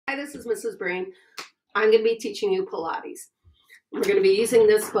this is Mrs. Breen. I'm going to be teaching you Pilates. We're going to be using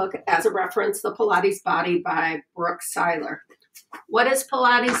this book as a reference, The Pilates Body by Brooke Seiler. What is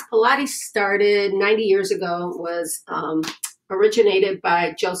Pilates? Pilates started 90 years ago, was originated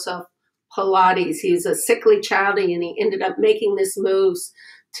by Joseph Pilates. He's a sickly child and he ended up making this moves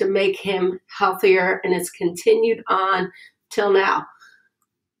to make him healthier, and it's continued on till now.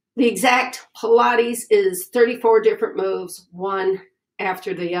 The exact Pilates is 34 different moves, one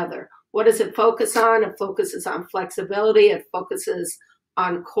after the other. What does it focus on? It focuses on flexibility. It focuses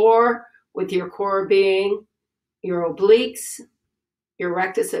on core, with your core being your obliques, your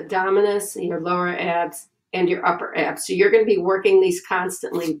rectus abdominis, your lower abs, and your upper abs. So you're going to be working these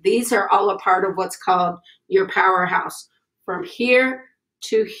constantly. These are all a part of what's called your powerhouse. From here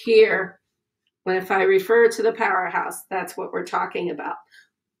to here, if I refer to the powerhouse, that's what we're talking about.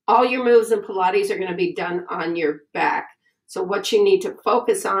 All your moves in Pilates are going to be done on your back. So what you need to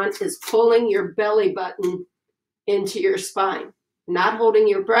focus on is pulling your belly button into your spine. Not holding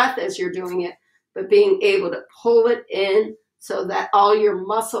your breath as you're doing it, but being able to pull it in so that all your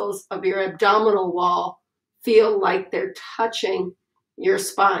muscles of your abdominal wall feel like they're touching your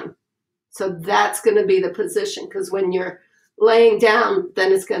spine. So that's going to be the position, because when you're laying down,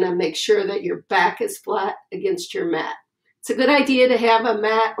 then it's going to make sure that your back is flat against your mat. It's a good idea to have a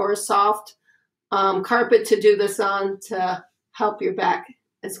mat or a soft carpet to do this on to help your back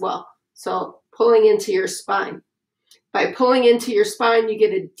as well. So pulling into your spine. By pulling into your spine, you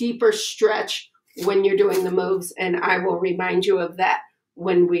get a deeper stretch when you're doing the moves, and I will remind you of that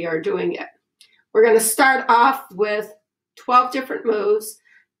when we are doing it. We're going to start off with 12 different moves,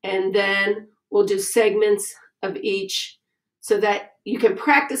 and then we'll do segments of each so that you can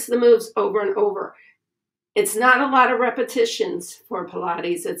practice the moves over and over. It's not a lot of repetitions for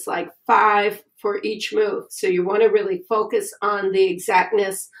Pilates. It's like 5 for each move. So you want to really focus on the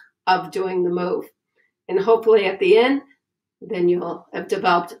exactness of doing the move. And hopefully at the end, then you'll have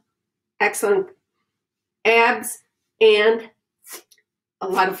developed excellent abs and a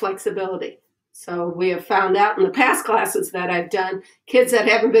lot of flexibility. So we have found out in the past classes that I've done, kids that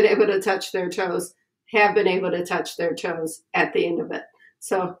haven't been able to touch their toes have been able to touch their toes at the end of it.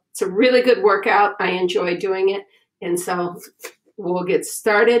 So it's a really good workout. I enjoy doing it. And so we'll get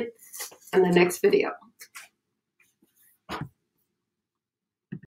started in the next video.